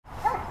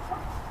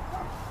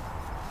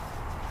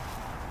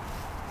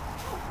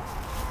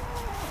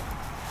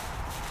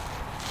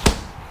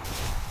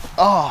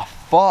Oh,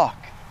 fuck.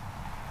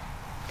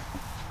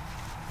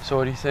 So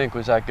what do you think?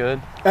 Was that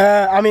good?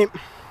 I mean,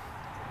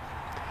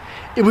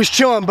 it was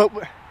chilling, but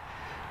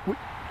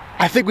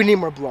I think we need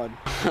more blood.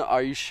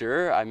 Are you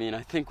sure? I mean,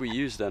 I think we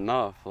used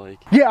enough. Like.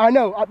 Yeah, I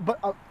know, but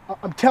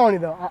I'm telling you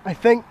though, I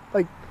think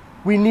like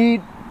we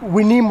need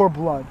more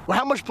blood. Well,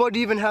 how much blood do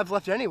you even have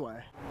left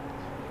anyway?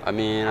 I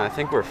mean, I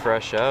think we're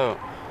fresh out.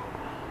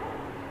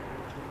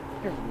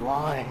 You're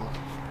lying.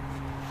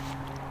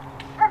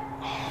 Oh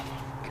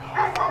my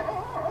God.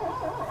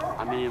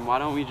 I mean, why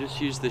don't we just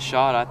use the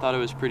shot? I thought it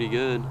was pretty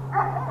good.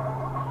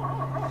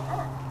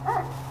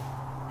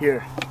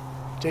 Here,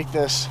 take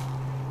this.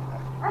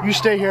 You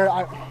stay here.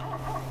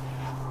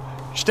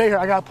 Stay here.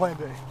 I got plan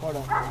B. Hold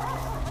on.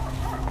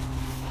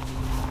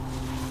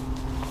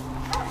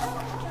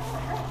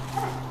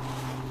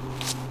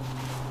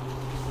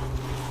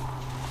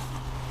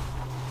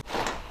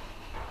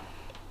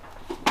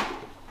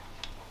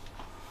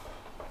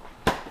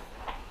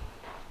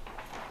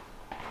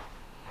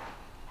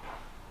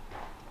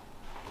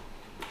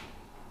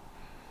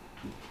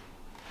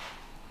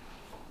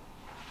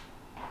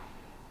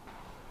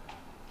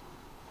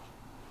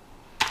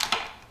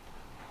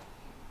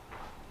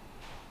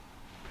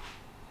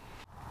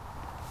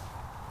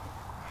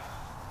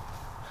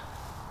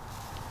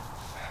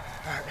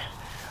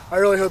 I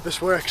really hope this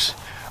works.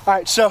 All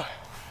right, so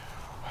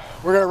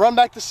we're gonna run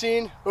back the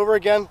scene over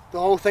again, the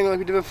whole thing like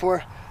we did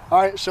before. All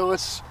right, so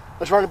let's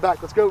run it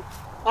back. Let's go.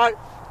 All right,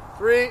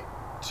 3,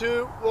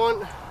 2,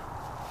 1.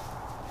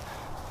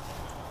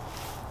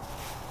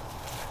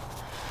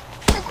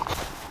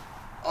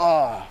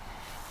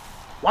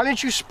 Why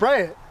didn't you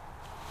spray it?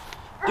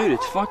 Dude,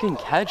 it's fucking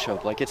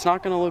ketchup. Like, it's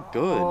not gonna look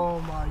good.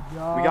 Oh my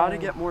God. We gotta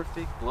get more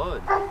fake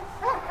blood.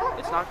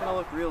 It's not gonna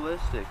look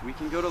realistic. We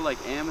can go to like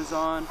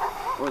Amazon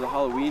or the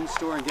Halloween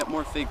store and get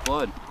more fake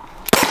blood.